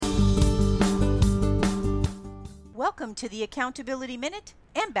Welcome to the Accountability Minute.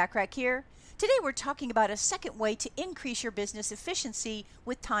 Ann Bachrach here. Today we're talking about a second way to increase your business efficiency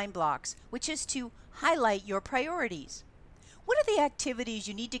with time blocks, which is to highlight your priorities. What are the activities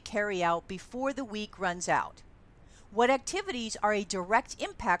you need to carry out before the week runs out? What activities are a direct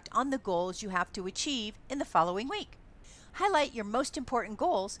impact on the goals you have to achieve in the following week? Highlight your most important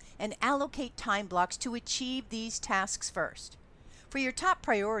goals and allocate time blocks to achieve these tasks first. For your top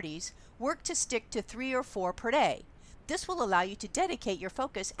priorities, work to stick to 3 or 4 per day. This will allow you to dedicate your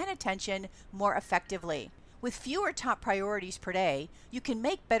focus and attention more effectively. With fewer top priorities per day, you can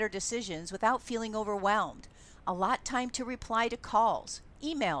make better decisions without feeling overwhelmed. Allot time to reply to calls,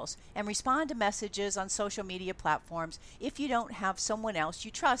 emails, and respond to messages on social media platforms if you don't have someone else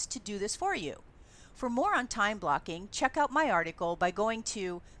you trust to do this for you. For more on time blocking, check out my article by going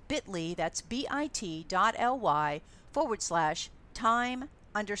to bit.ly, that's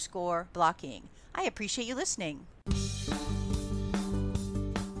bit.ly/time_blocking. I appreciate you listening.